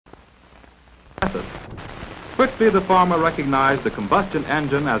method. Quickly, the farmer recognized the combustion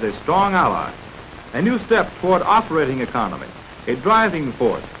engine as a strong ally, a new step toward operating economy, a driving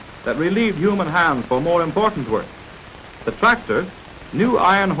force that relieved human hands for more important work. The tractor, new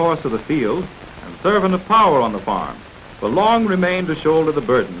iron horse of the field and servant of power on the farm, will long remain to shoulder the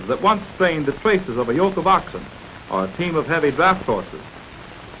burdens that once strained the traces of a yoke of oxen or a team of heavy draft horses.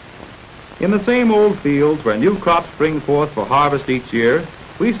 In the same old fields where new crops spring forth for harvest each year,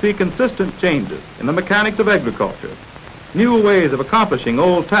 we see consistent changes in the mechanics of agriculture, new ways of accomplishing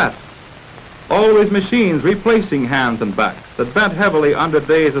old tasks, always machines replacing hands and backs that bent heavily under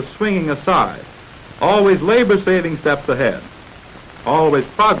days of swinging aside, always labor-saving steps ahead, always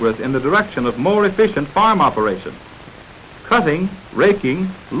progress in the direction of more efficient farm operations. Cutting, raking,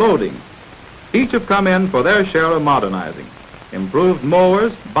 loading, each have come in for their share of modernizing. Improved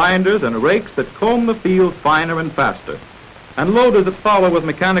mowers, binders, and rakes that comb the field finer and faster, and loaders that follow with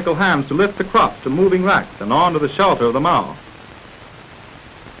mechanical hands to lift the crops to moving racks and on to the shelter of the mow.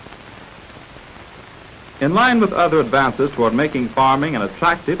 In line with other advances toward making farming an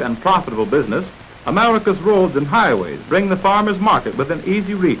attractive and profitable business, America's roads and highways bring the farmer's market within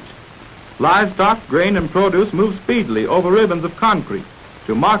easy reach. Livestock, grain, and produce move speedily over ribbons of concrete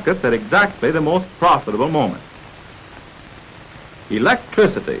to markets at exactly the most profitable moment.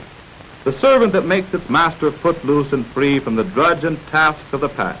 Electricity, the servant that makes its master footloose and free from the drudge and tasks of the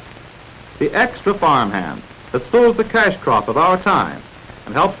past. The extra farmhand that sows the cash crop of our time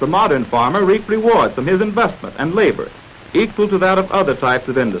and helps the modern farmer reap rewards from his investment and labor equal to that of other types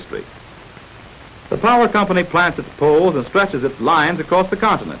of industry. The power company plants its poles and stretches its lines across the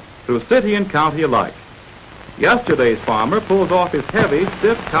continent, through city and county alike. Yesterday's farmer pulls off his heavy,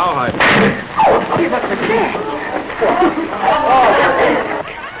 stiff cowhide. Give us a chance.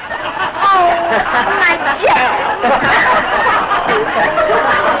 My chance.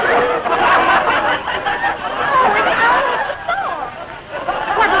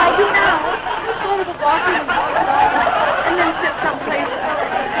 What do I do now? Go to the washroom and then sit someplace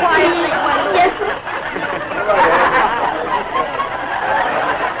quietly. Yes, sir.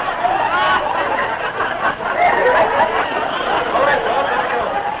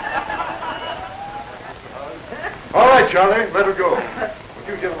 All right, Charlie, let her go. Would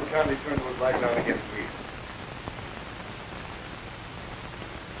you gentlemen kindly turn those lights out again, please?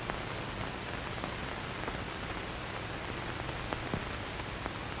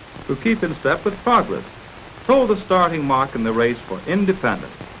 To keep in step with progress, toe the starting mark in the race for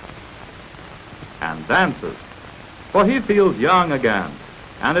independence. And dances, for he feels young again,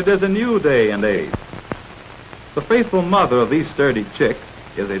 and it is a new day and age. The faithful mother of these sturdy chicks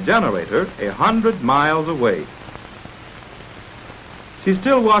is a generator 100 miles away. She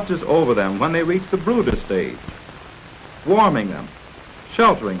still watches over them when they reach the brooder stage, warming them,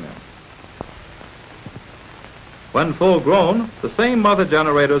 sheltering them. When full grown, the same mother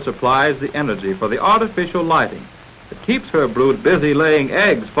generator supplies the energy for the artificial lighting that keeps her brood busy laying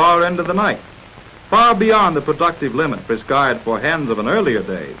eggs far into the night, far beyond the productive limit prescribed for hens of an earlier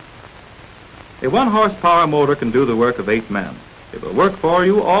day. A 1-horsepower motor can do the work of 8 men. It will work for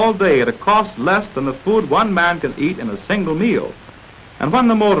you all day at a cost less than the food one man can eat in a single meal. And when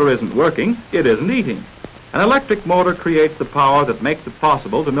the motor isn't working, it isn't eating. An electric motor creates the power that makes it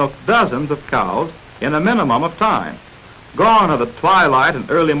possible to milk dozens of cows in a minimum of time. Gone are the twilight and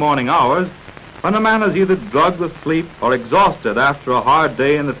early morning hours when a man is either drugged with sleep or exhausted after a hard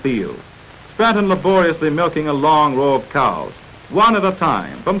day in the field, spent in laboriously milking a long row of cows, one at a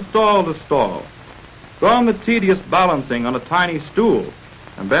time, from stall to stall. Gone the tedious balancing on a tiny stool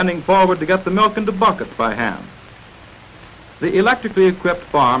and bending forward to get the milk into buckets by hand. The electrically equipped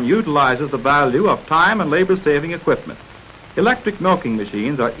farm utilizes the value of time and labor-saving equipment. Electric milking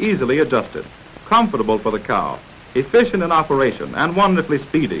machines are easily adjusted, comfortable for the cow, efficient in operation, and wonderfully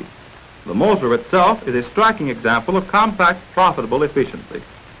speedy. The motor itself is a striking example of compact, profitable efficiency.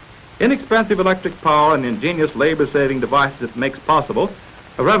 Inexpensive electric power and ingenious labor-saving devices it makes possible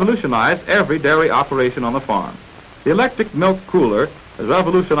have revolutionized every dairy operation on the farm. The electric milk cooler has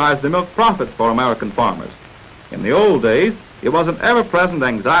revolutionized the milk profits for American farmers. In the old days, it was an ever-present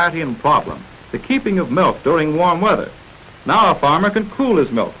anxiety and problem, the keeping of milk during warm weather. Now a farmer can cool his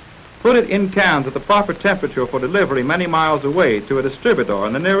milk, put it in cans at the proper temperature for delivery many miles away to a distributor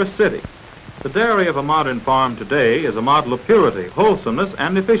in the nearest city. The dairy of a modern farm today is a model of purity, wholesomeness,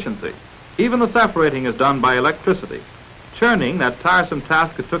 and efficiency. Even the separating is done by electricity. Churning, that tiresome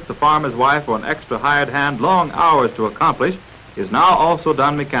task it took the farmer's wife or an extra hired hand long hours to accomplish, is now also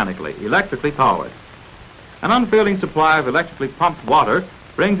done mechanically, electrically powered. An unfailing supply of electrically pumped water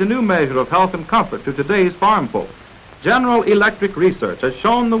brings a new measure of health and comfort to today's farm folk. General Electric research has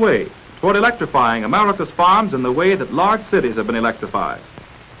shown the way toward electrifying America's farms in the way that large cities have been electrified.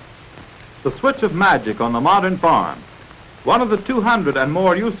 The switch of magic on the modern farm, one of the 200 and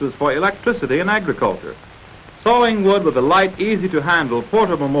more uses for electricity in agriculture. Sawing wood with a light, easy-to-handle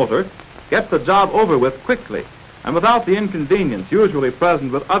portable motor gets the job over with quickly and without the inconvenience usually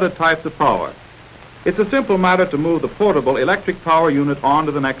present with other types of power. It's a simple matter to move the portable electric power unit on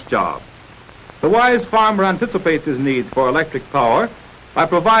to the next job. The wise farmer anticipates his needs for electric power by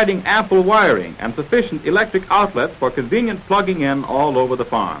providing ample wiring and sufficient electric outlets for convenient plugging in all over the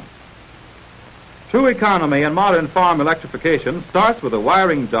farm. True economy in modern farm electrification starts with a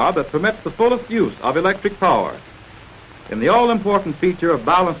wiring job that permits the fullest use of electric power. In the all-important feature of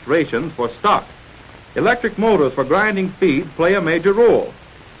balanced rations for stock, electric motors for grinding feed play a major role.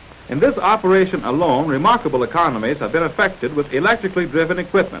 In this operation alone, remarkable economies have been effected with electrically driven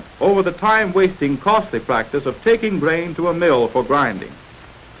equipment over the time-wasting, costly practice of taking grain to a mill for grinding.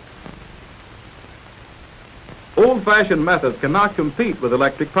 Old-fashioned methods cannot compete with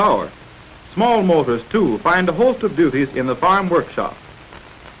electric power. Small motors, too, find a host of duties in the farm workshop.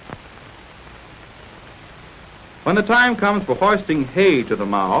 When the time comes for hoisting hay to the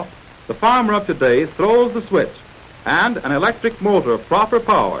mow, the farmer of today throws the switch, and an electric motor of proper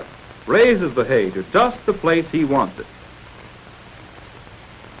power raises the hay to just the place he wants it.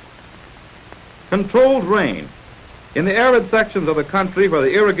 Controlled rain. In the arid sections of the country where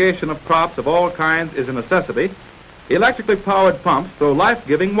the irrigation of crops of all kinds is a necessity, electrically powered pumps throw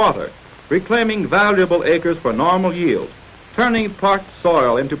life-giving water, reclaiming valuable acres for normal yield, turning parched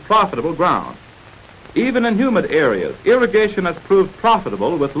soil into profitable ground. Even in humid areas, irrigation has proved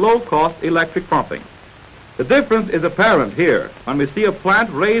profitable with low-cost electric pumping. The difference is apparent here when we see a plant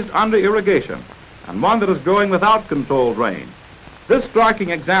raised under irrigation and one that is growing without controlled rain. This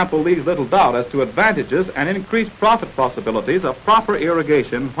striking example leaves little doubt as to advantages and increased profit possibilities of proper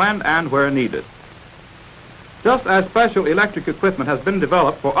irrigation when and where needed. Just as special electric equipment has been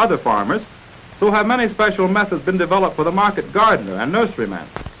developed for other farmers, so have many special methods been developed for the market gardener and nurseryman.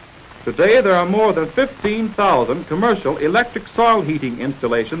 Today, there are more than 15,000 commercial electric soil heating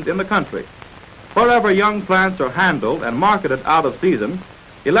installations in the country. Wherever young plants are handled and marketed out of season,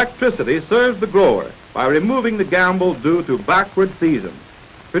 electricity serves the grower by removing the gamble due to backward seasons,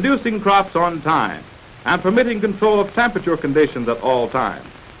 producing crops on time, and permitting control of temperature conditions at all times.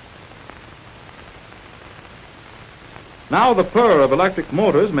 Now the purr of electric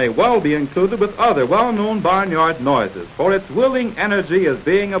motors may well be included with other well-known barnyard noises, for its willing energy is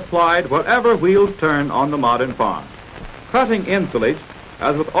being applied wherever wheels turn on the modern farm. Cutting insulage,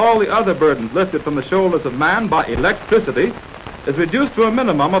 as with all the other burdens lifted from the shoulders of man by electricity, is reduced to a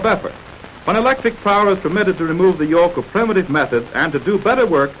minimum of effort. When electric power is permitted to remove the yoke of primitive methods and to do better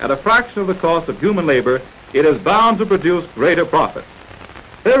work at a fraction of the cost of human labor, it is bound to produce greater profit.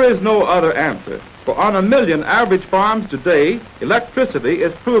 There is no other answer. For on 1 million average farms today, electricity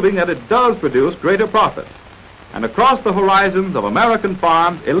is proving that it does produce greater profits. And across the horizons of American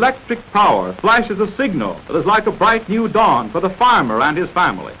farms, electric power flashes a signal that is like a bright new dawn for the farmer and his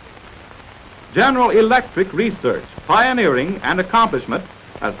family. General Electric research, pioneering, and accomplishment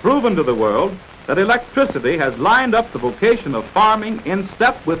has proven to the world that electricity has lined up the vocation of farming in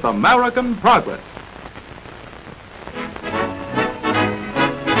step with American progress.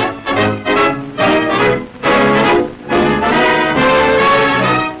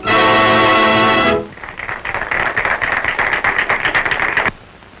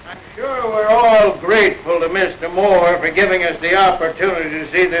 Grateful to Mr. Moore for giving us the opportunity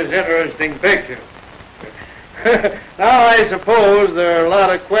to see this interesting picture. Now, I suppose there are a lot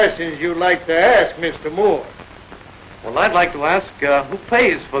of questions you'd like to ask Mr. Moore. Well, I'd like to ask who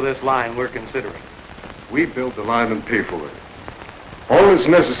pays for this line we're considering? We build the line and pay for it. All that's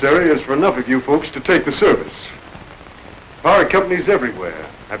necessary is for enough of you folks to take the service. Power companies everywhere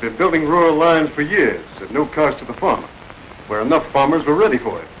have been building rural lines for years at no cost to the farmer, where enough farmers were ready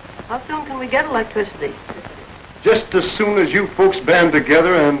for it. How soon can we get electricity? Just as soon as you folks band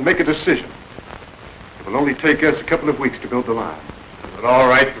together and make a decision. It will only take us a couple of weeks to build the line. Is it all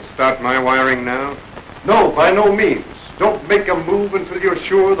right to start my wiring now? No, by no means. Don't make a move until you're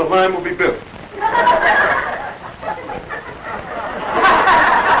sure the line will be built.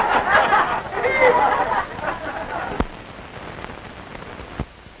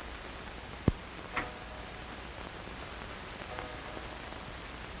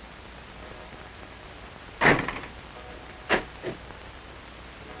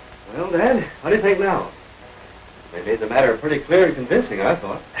 Well, Dad, what do you think now? They made the matter pretty clear and convincing, I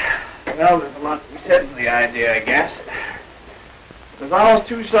thought. Well, there's a lot to be said for the idea, I guess. There's almost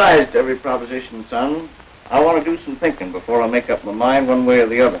two sides to every proposition, son. I want to do some thinking before I make up my mind one way or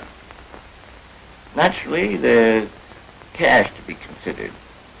the other. Naturally, there's cash to be considered,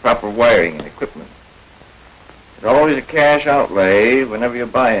 proper wiring and equipment. There's always a cash outlay whenever you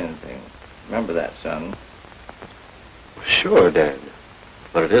buy anything. Remember that, son. Sure, Dad.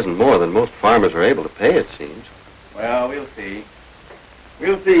 But it isn't more than most farmers are able to pay, it seems. Well, we'll see.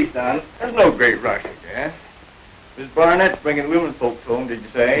 We'll see, son. There's no great rush, I guess. Miss Barnett's bringing women folks home, did you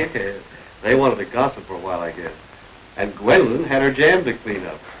say? Yes. They wanted to gossip for a while, I guess. And Gwendolyn had her jam to clean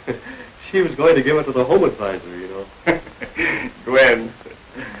up. She was going to give it to the home advisor, you know. Gwen.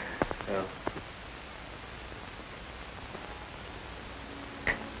 Yeah.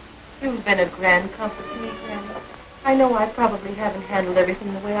 You've been a grand comfort to me, Granny. I know I probably haven't handled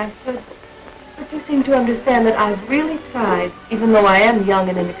everything the way I should, but you seem to understand that I've really tried, even though I am young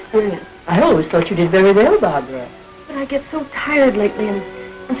and inexperienced. I always thought you did very well, Barbara. But I get so tired lately and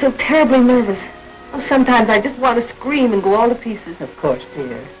so terribly nervous. Oh, sometimes I just want to scream and go all to pieces. Of course,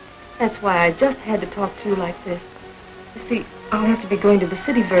 dear. That's why I just had to talk to you like this. You see, I'll have to be going to the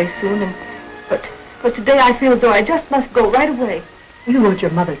city very soon, but today I feel as though I just must go right away. You want your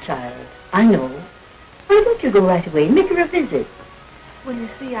mother, child. I know. Why don't you go right away and make her a visit? Well, you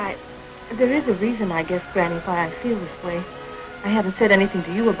see, there is a reason, I guess, Granny, why I feel this way. I haven't said anything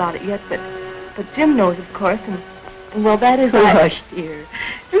to you about it yet, but Jim knows, of course, and well, that is... Hush, dear.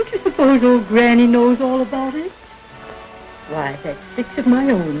 Don't you suppose old Granny knows all about it? Why, that's 6 of my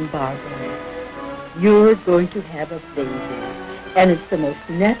own, Barbara. You're going to have a baby, and it's the most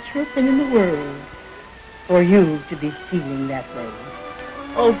natural thing in the world for you to be feeling that way.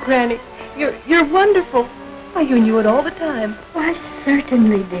 Oh, Granny, you're wonderful. Why, you knew it all the time. Why,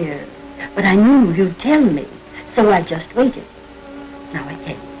 certainly, dear. But I knew you'd tell me, so I just waited. Now I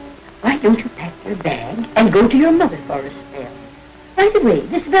tell you, why don't you pack your bag and go to your mother for a spell? Right away,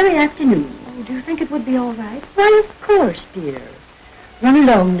 this very afternoon. Oh, do you think it would be all right? Why, of course, dear. Run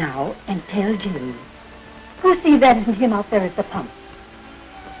along now and tell Jim. Go see if that isn't him out there at the pump.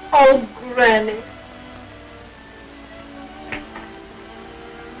 Oh, Granny.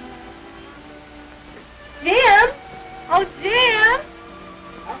 Jim? Oh, Jim?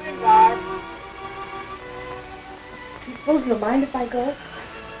 Come in, Barb. Do you suppose you'll mind if I go?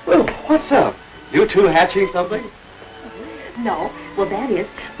 Well, what's up? You two hatching something? No. Well, that is,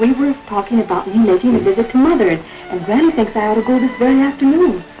 we were talking about me making a visit to Mother, and Granny thinks I ought to go this very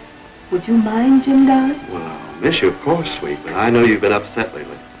afternoon. Would you mind, Jim, darling? Well, I'll miss you, of course, sweet, but I know you've been upset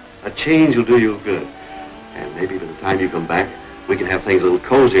lately. A change will do you good. And maybe by the time you come back, we can have things a little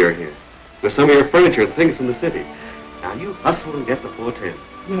cozier here, with some of your furniture and things from the city. Now, you hustle and get the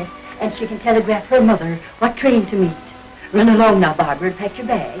 410. Yes, and she can telegraph her mother what train to meet. Run along now, Barbara, and pack your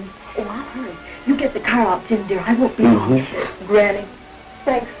bag. Oh, I'll hurry. You get the car out, Jim, dear. I won't be long. Granny,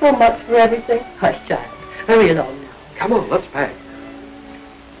 thanks so much for everything. Hush, child. Hurry along now. Come on, let's pack.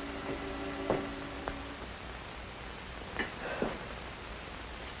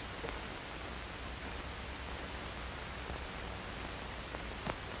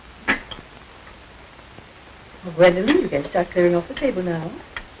 Well, Gwendolyn, you can start clearing off the table now.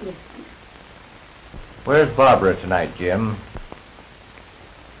 Yes. Where's Barbara tonight, Jim?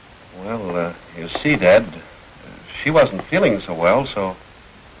 Well, you see, Dad, she wasn't feeling so well, so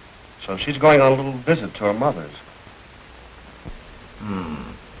she's going on a little visit to her mother's.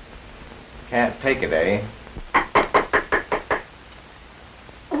 Can't take it, eh?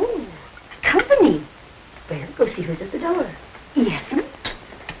 Oh, company. Well, go see who's at the door. Yes, sir.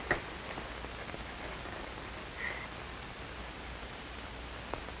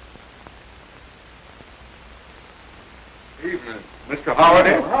 Evening. Mr. Howard.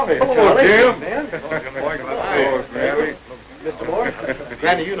 Hello, Jim. man. Hi. Mr. Moore.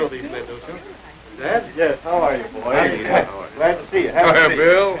 Granny, you know these men, don't you? Dad? Yes, how are you, boy? Glad to see you. Hi,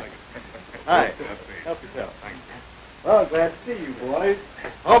 Bill. Hi. Help yourself. Well, glad to see you, boys.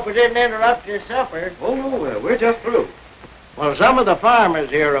 Hope we didn't interrupt your supper. Oh, no, we're just through. Well, some of the farmers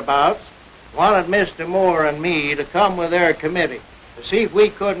hereabouts wanted Mr. Moore and me to come with their committee to see if we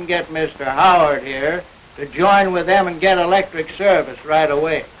couldn't get Mr. Howard here to join with them and get electric service right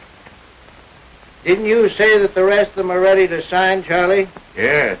away. Didn't you say that the rest of them are ready to sign, Charlie?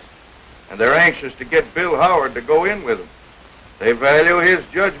 Yes, and they're anxious to get Bill Howard to go in with them. They value his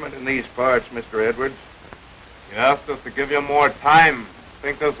judgment in these parts, Mr. Edwards. You asked us to give you more time to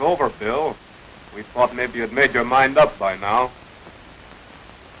think this over, Bill. We thought maybe you'd made your mind up by now.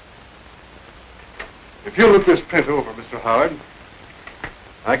 If you look this pit over, Mr. Howard,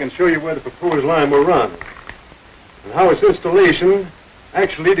 I can show you where the proposed line will run, and how its installation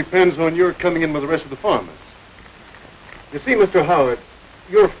actually depends on your coming in with the rest of the farmers. You see, Mr. Howard,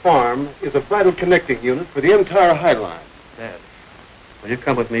 your farm is a vital connecting unit for the entire High Line. Dad, will you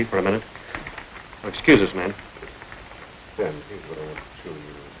come with me for a minute? Oh, excuse us, man. Ben, here's what I want to show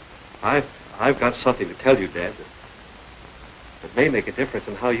you. I've got something to tell you, Dad, that may make a difference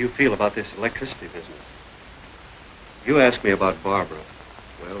in how you feel about this electricity business. You asked me about Barbara.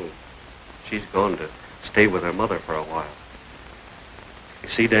 Well, she's gone to stay with her mother for a while. You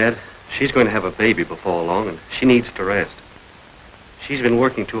see, Dad, she's going to have a baby before long, and she needs to rest. She's been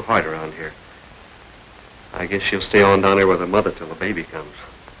working too hard around here. I guess she'll stay on down there with her mother till the baby comes.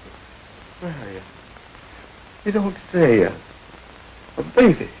 Well, you don't say. A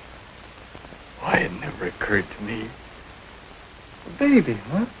baby. Why, it never occurred to me. A baby,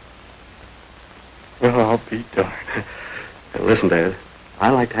 huh? Well, I'll be darned. Now, listen, Dad, I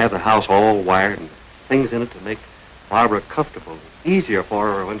like to have the house all wired and things in it to make Barbara comfortable, easier for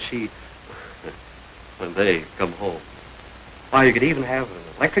her when they come home. Why, you could even have an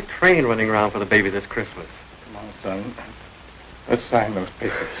electric train running around for the baby this Christmas. Come on, son. Let's sign those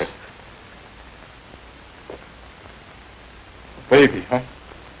papers. A baby, huh?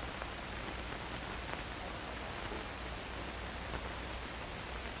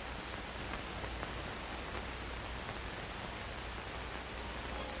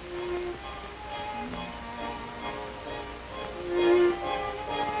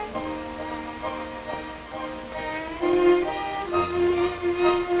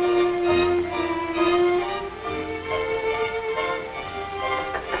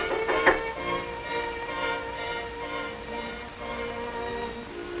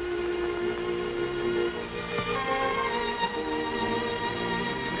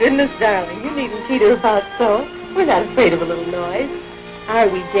 Goodness, darling, you needn't teeter about so. We're not afraid of a little noise. Are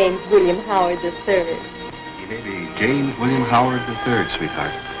we, James William Howard III? He may be James William Howard III,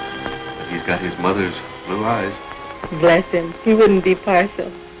 sweetheart. But he's got his mother's blue eyes. Bless him. He wouldn't be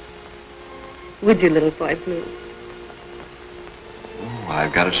partial. Would you, little boy blue? Oh,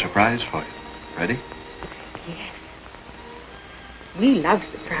 I've got a surprise for you. Ready? Yes. We love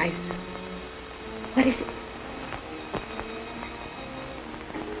surprises. What is it?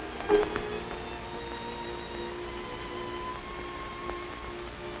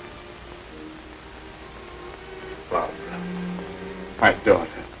 Barbara, my daughter.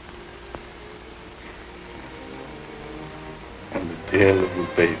 And the dear little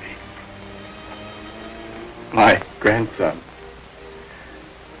baby. My grandson.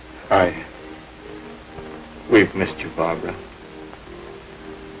 We've missed you, Barbara.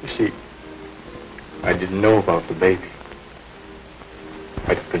 You see, I didn't know about the baby.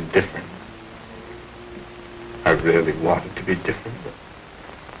 I'd been different. I really wanted to be different.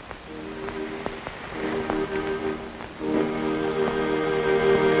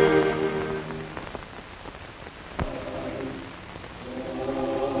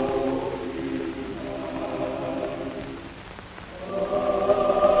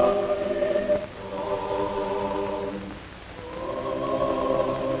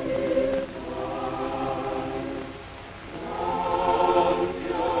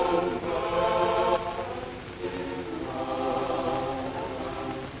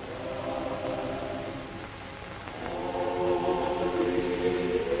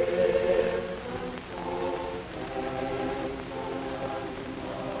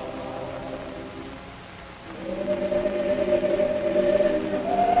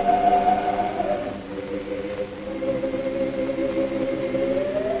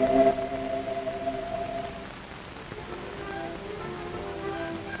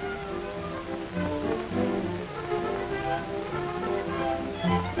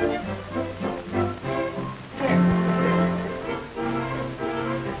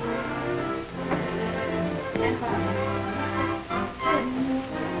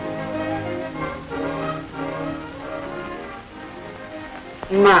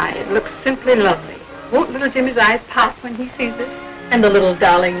 My, it looks simply lovely. Won't little Jimmy's eyes pop when he sees it? And the little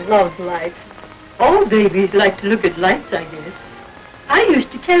darling loves lights. All babies like to look at lights, I guess. I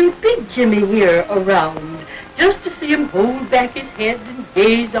used to carry big Jimmy here around, just to see him hold back his head and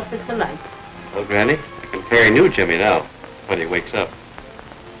gaze up at the light. Well, Granny, you can carry new Jimmy now, when he wakes up.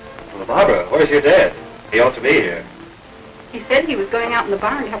 Well, Barbara, where's your dad? He ought to be here. He said he was going out in the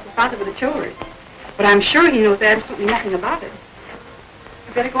barn to help his father with the chores. But I'm sure he knows absolutely nothing about it.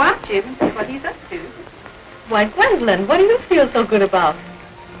 You better go out, Jim, and see what he's up to. Why, Gwendolyn, what do you feel so good about?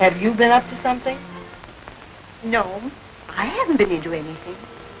 Have you been up to something? No, I haven't been into anything.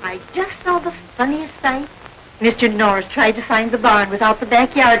 I just saw the funniest sight. Mr. Norris tried to find the barn without the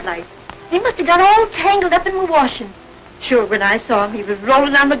backyard lights. He must have got all tangled up in my washing. Sure, when I saw him, he was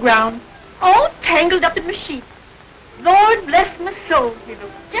rolling on the ground, all tangled up in my sheets. Lord bless my soul, he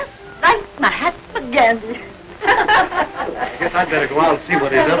looked just like my hat for Gandhi. I guess I'd better go out and see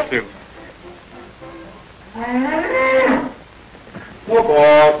what he's up to. No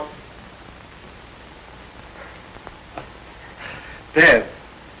ball. Dad.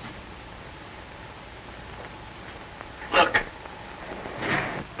 Look.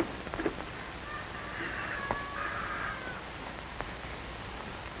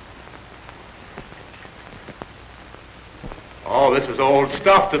 Oh, this is old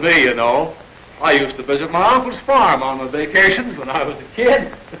stuff to me, you know. I used to visit my uncle's farm on the vacations when I was a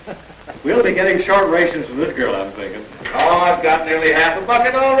kid. We'll be getting short rations from this girl, I'm thinking. Oh, I've got nearly half a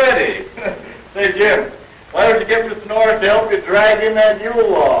bucket already. Say, Jim, why don't you get Mr. Norris to help you drag in that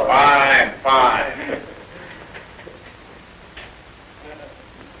mule log? Fine, fine.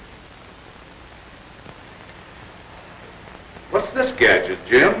 What's this gadget,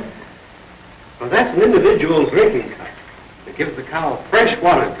 Jim? Well, that's an individual drinking cup. It gives the cow fresh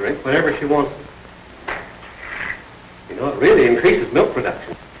water to drink whenever she wants it. You know, it really increases milk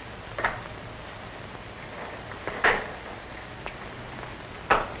production.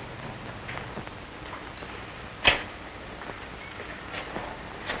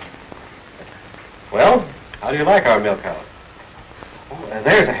 Well, how do you like our milk house? Oh, and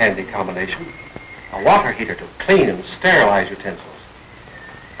there's a handy combination. A water heater to clean and sterilize utensils.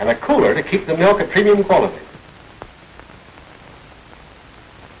 And a cooler to keep the milk at premium quality.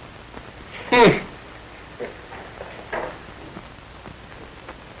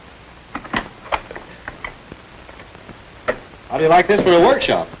 How do you like this for a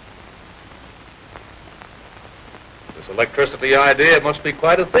workshop? This electricity idea must be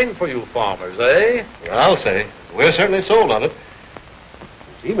quite a thing for you farmers, eh? Well, I'll say. We're certainly sold on it.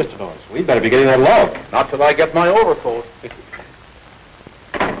 Gee, Mr. Norris, we'd better be getting that log. Not till I get my overcoat.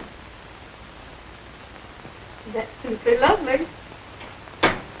 That's simply lovely.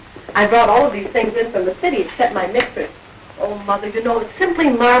 I brought all of these things in from the city except my mixer. Oh, Mother, you know, it's simply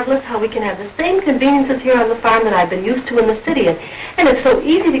marvelous how we can have the same conveniences here on the farm that I've been used to in the city. And it's so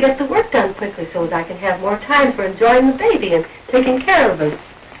easy to get the work done quickly so as I can have more time for enjoying the baby and taking care of him.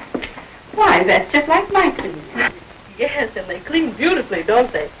 Why, that's just like my cleaning. Yes, and they clean beautifully,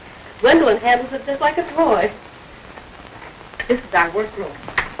 don't they? Gwendolyn handles it just like a toy. This is our workroom.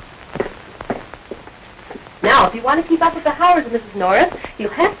 Now, if you want to keep up with the Howards, Mrs. Norris, you'll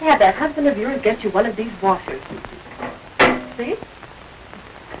have to have that husband of yours get you one of these washers. See?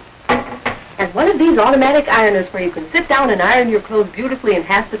 And one of these automatic ironers where you can sit down and iron your clothes beautifully in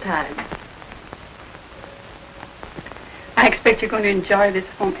half the time. I expect you're going to enjoy this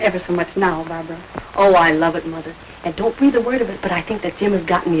home ever so much now, Barbara. Oh, I love it, Mother. And don't breathe a word of it, but I think that Jim has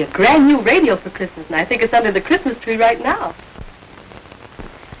gotten me a brand new radio for Christmas, and I think it's under the Christmas tree right now.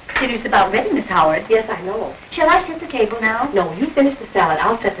 Dinner's about ready, Miss Howard. Yes, I know. Shall I set the table now? No, you finish the salad.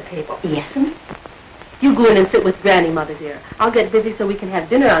 I'll set the table. Yes'm. You go in and sit with Granny, Mother dear. I'll get busy so we can have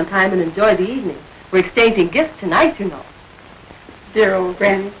dinner on time and enjoy the evening. We're exchanging gifts tonight, you know. Dear old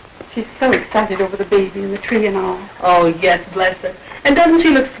Granny. She's so excited over the baby and the tree and all. Oh, yes, bless her. And doesn't she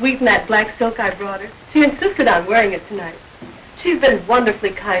look sweet in that black silk I brought her? She insisted on wearing it tonight. She's been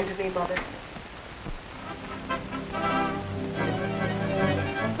wonderfully kind to me, Mother.